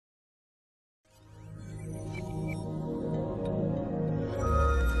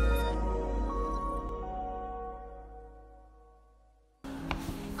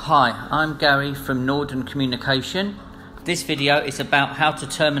Hi, I'm Gary from Norden Communication. This video is about how to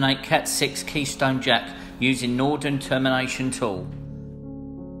terminate Cat 6 Keystone Jack using Norden Termination tool.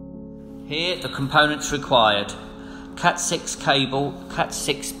 Here the components required: Cat 6 cable, Cat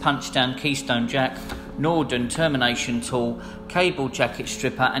 6 Punchdown Keystone Jack, Norden Termination tool, cable jacket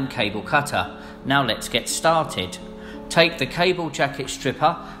stripper and cable cutter. Now let's get started. Take the cable jacket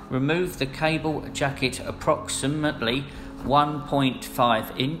stripper, remove the cable jacket approximately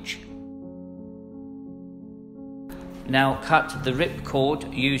 1.5 inch. Now cut the rip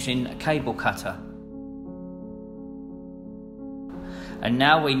cord using a cable cutter. And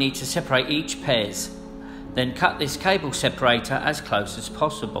now we need to separate each pairs. Then cut this cable separator as close as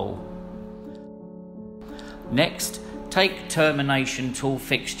possible. Next, take termination tool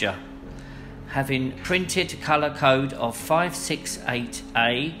fixture. Having printed colour code of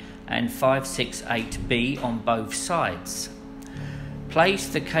 568A and 568B on both sides. Place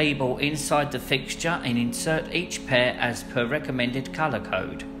the cable inside the fixture and insert each pair as per recommended colour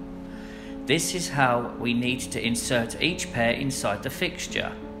code. This is how we need to insert each pair inside the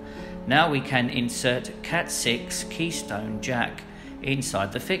fixture. Now we can insert Cat 6 Keystone Jack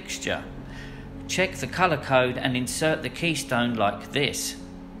inside the fixture. Check the colour code and insert the keystone like this.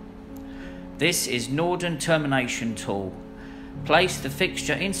 This is Norden Termination tool. Place the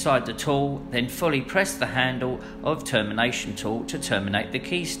fixture inside the tool, then fully press the handle of termination tool to terminate the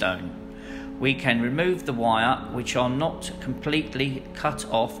keystone. We can remove the wire which are not completely cut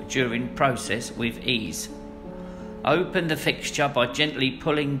off during process with ease. Open the fixture by gently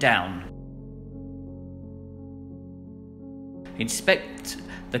pulling down. Inspect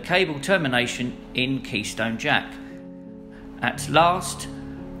the cable termination in Keystone Jack. At last,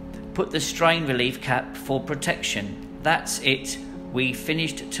 put the strain relief cap for protection. That's it. We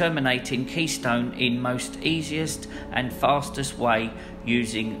finished terminating keystone in most easiest and fastest way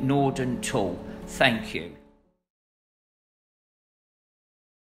using Norden tool. Thank you.